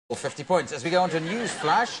50 points. As we go on to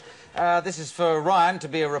Newsflash, this is for Ryan to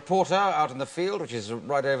be a reporter out in the field, which is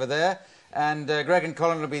right over there, and Greg and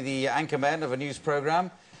Colin will be the anchormen of a news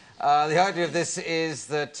programme. The idea of this is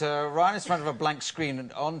that Ryan is in front of a blank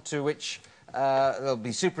screen onto which there'll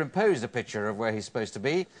be superimposed a picture of where he's supposed to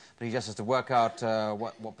be, but he just has to work out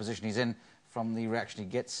what position he's in from the reaction he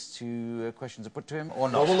gets to questions are put to him, or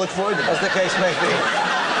not. Well, we'll look forward to as the case may be.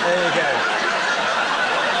 There you go.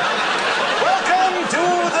 Welcome to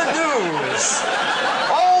the news.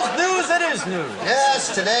 All news that is news.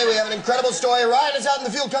 Yes, today we have an incredible story. Ryan is out in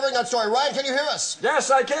the field covering that story. Ryan, can you hear us?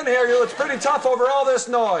 Yes, I can hear you. It's pretty tough over all this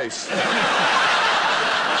noise.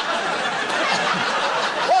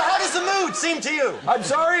 Well, how does the mood seem to you? I'm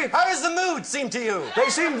sorry? How does the mood seem to you? They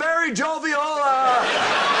seem very jovial.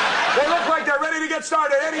 They look like they're ready to get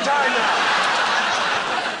started any time now.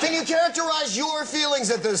 Can you characterize your feelings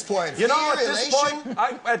at this point? You know,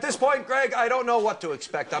 at this point, Greg, I don't know what to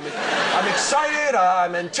expect. I'm excited.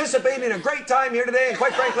 I'm anticipating a great time here today, and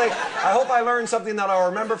quite frankly, I hope I learn something that I'll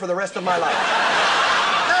remember for the rest of my life.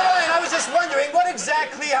 Now, Ryan, I was just wondering,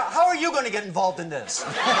 how are you going to get involved in this?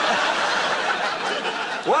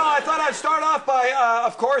 Well, I thought I'd start off by,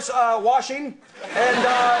 of course, washing and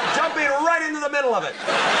jumping right into the middle of it.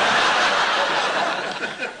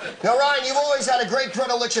 Now, Ryan, you've always had a great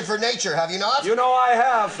predilection for nature, have you not? You know I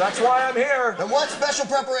have. That's why I'm here. And what special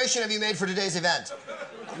preparation have you made for today's event?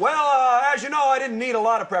 Well, as you know, I didn't need a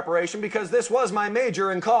lot of preparation because this was my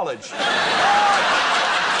major in college.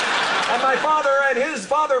 And my father and his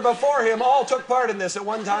father before him all took part in this at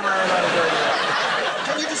one time or another.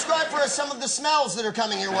 Can you describe for us some of the smells that are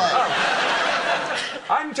coming your way?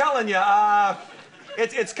 I'm telling you,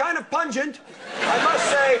 it's kind of pungent, I must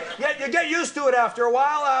say, yet you get used to it after a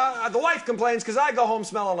while. The wife complains because I go home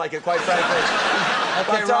smelling like it, quite frankly. Okay,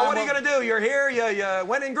 but Ryan, what are you going to do? You're here, you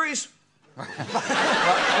went in grease. Okay,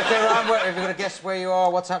 Ryan, have you got to guess where you are?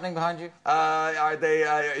 What's happening behind you? Are they,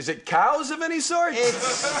 is it cows of any sort?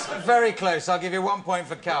 It's very close. I'll give you 1 point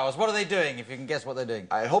for cows. What are they doing, if you can guess what they're doing?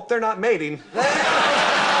 I hope they're not mating.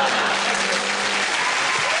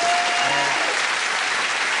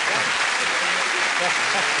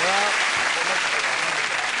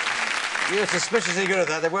 You were suspiciously good at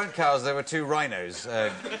that. They weren't cows, they were two rhinos.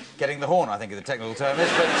 Getting the horn, I think, the technical term is.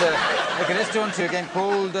 But okay, let's do on to a game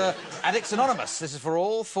called Addicts Anonymous. This is for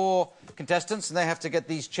all 4 contestants, and they have to get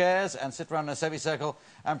these chairs and sit around in a semicircle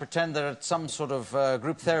and pretend they're at some sort of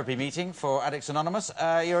group therapy meeting for Addicts Anonymous.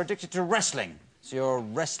 You're addicted to wrestling, so you're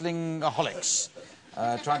wrestling-aholics.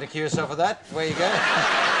 Trying to cue yourself of that. Where you go.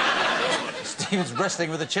 Stephen's wrestling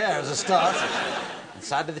with a chair as a start.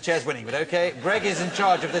 Sadly, the chair's winning, but OK. Greg is in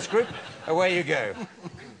charge of this group. Away you go.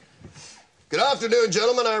 Good afternoon,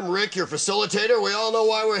 gentlemen. I'm Rick, your facilitator. We all know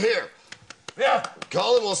why we're here. Yeah.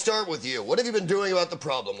 Colin, we'll start with you. What have you been doing about the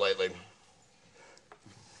problem lately?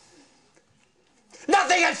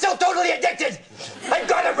 Nothing! I'm still totally addicted! I've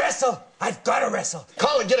got to wrestle! I've got to wrestle!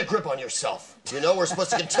 Colin, get a grip on yourself. You know we're supposed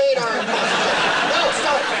to contain our impulses. No,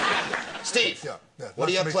 stop! Steve, what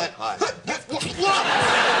do you have planned?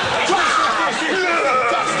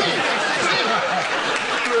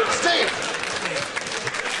 Steve!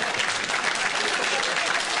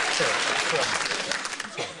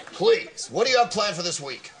 Please, what do you have planned for this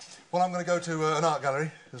week? Well, I'm going to go to an art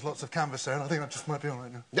gallery. There's lots of canvas there, and I think that just might be all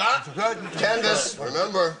right now. Yeah, canvas,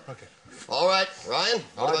 remember. Okay. All right, Ryan,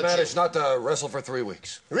 what I about managed not to wrestle for 3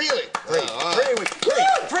 weeks. Really? 3 weeks. 3!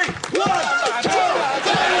 1, 2,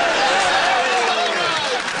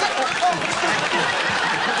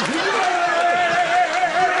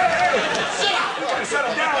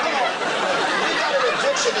 Settle down. We got an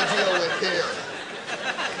addiction to deal with here.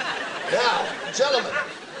 Now, gentlemen,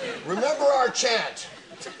 remember our chant.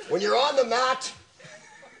 When you're on the mat...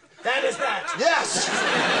 That is that! Yes!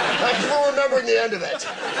 Thank you for remembering the end of it.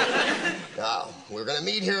 Now, we're going to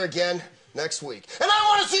meet here again next week. And I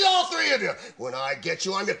want to see all 3 of you. When I get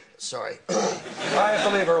you, I'm going to... Sorry. I have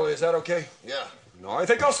to leave early. Is that okay? Yeah. No, I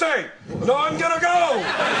think I'll stay. No, I'm gonna go. No, I'm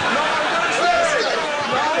gonna stay. No,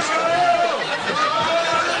 I'm gonna go.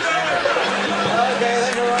 OK,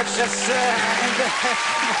 thank you very much. That's,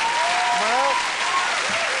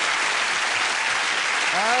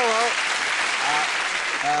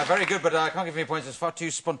 very good, but I can't give you any points. It's far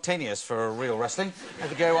too spontaneous for real wrestling. We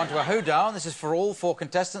have to go on to a hoedown. This is for all 4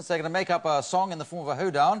 contestants. They're going to make up a song in the form of a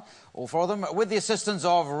hoedown, all 4 of them, with the assistance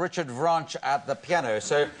of Richard Vranch at the piano.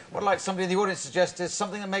 So what I'd like somebody in the audience to suggest is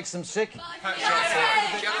something that makes them sick.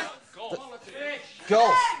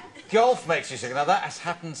 Golf. Golf makes you sick. Now, that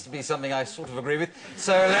happens to be something I sort of agree with.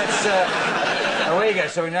 So let's... away you go.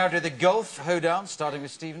 So we now do the golf hoedown, starting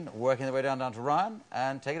with Stephen, working the way down to Ryan,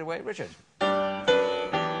 and take it away, Richard.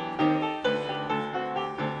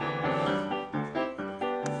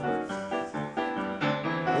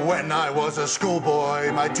 When I was a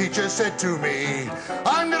schoolboy, my teacher said to me,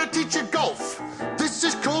 I'm gonna teach you golf. This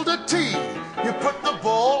is called a tee. You put the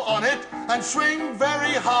ball on it and swing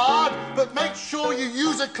very hard, but make sure you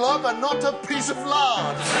use a club and not a piece of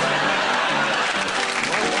lard.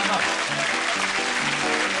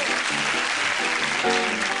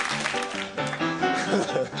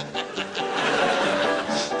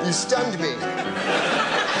 You stunned me.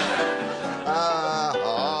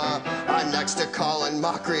 I'm next to Colin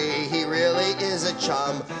Mochrie. He really is a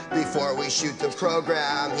chum. Before we shoot the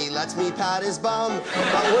program, he lets me pat his bum.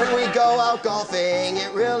 But when we go out golfing,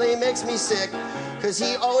 it really makes me sick, 'cause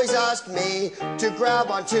he always asked me to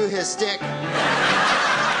grab onto his stick.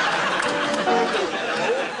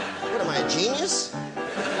 What am I, a genius?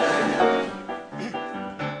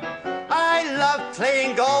 I love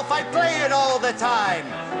playing golf, I play it all the time.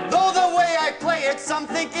 Though the way I play it, some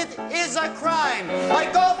think it is a crime. My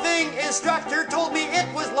golfing instructor told me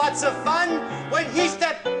it was lots of fun. When he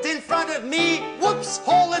stepped in front of me, whoops,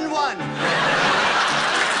 hole in one.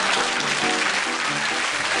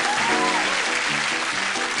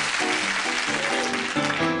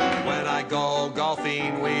 When I go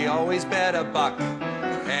golfing, we always bet a buck.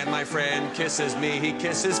 And my friend kisses me, he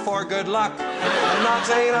kisses for good luck. I'm not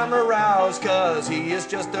saying I'm aroused, 'cause he is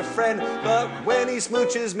just a friend. But when he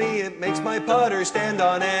smooches me, it makes my putter stand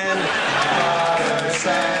on end. Putter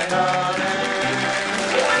stand on end.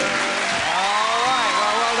 All right,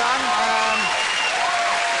 well done.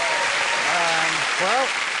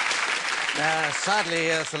 Sadly,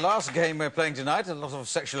 it's the last game we're playing tonight. A lot of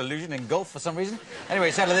sexual illusion in golf for some reason. Anyway,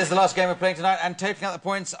 sadly, this is the last game we're playing tonight, and totaling out the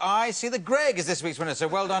points, I see that Greg is this week's winner. So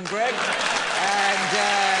well done, Greg. And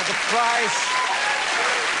the prize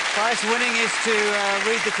winning is to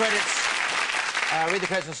read the credits. Read the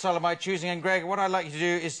credits of style of my choosing. And Greg, what I'd like you to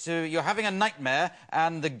do is you're having a nightmare,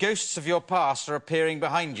 and the ghosts of your past are appearing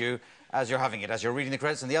behind you as you're having it, as you're reading the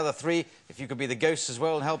credits. And the other three, if you could be the ghosts as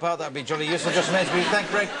well and help out, that would be jolly useful. Just a minute. We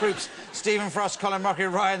thank Greg, Proops, Stephen Frost, Colin Mochrie,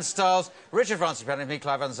 Ryan Stiles, Richard Francis, and me,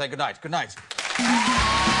 Clive, and say good night. Good night.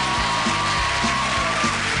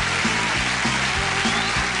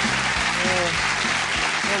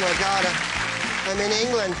 Oh my God, I'm in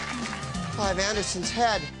England. Clive Anderson's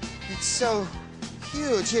head. It's so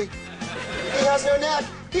huge. He has no neck.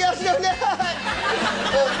 He has no neck.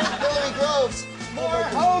 Hillary Groves. More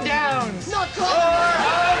Hoedowns. Not Colin. More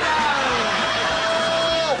Hoedowns.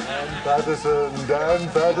 Patterson, Dan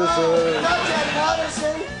Patterson. Not Dan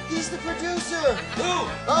Patterson. He's the producer. Who?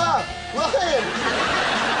 Ryan.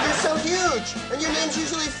 You're so huge. And your name's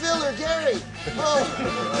usually Phil or Gary.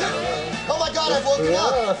 Oh my God, I've woken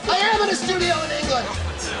up. I am in a studio in England.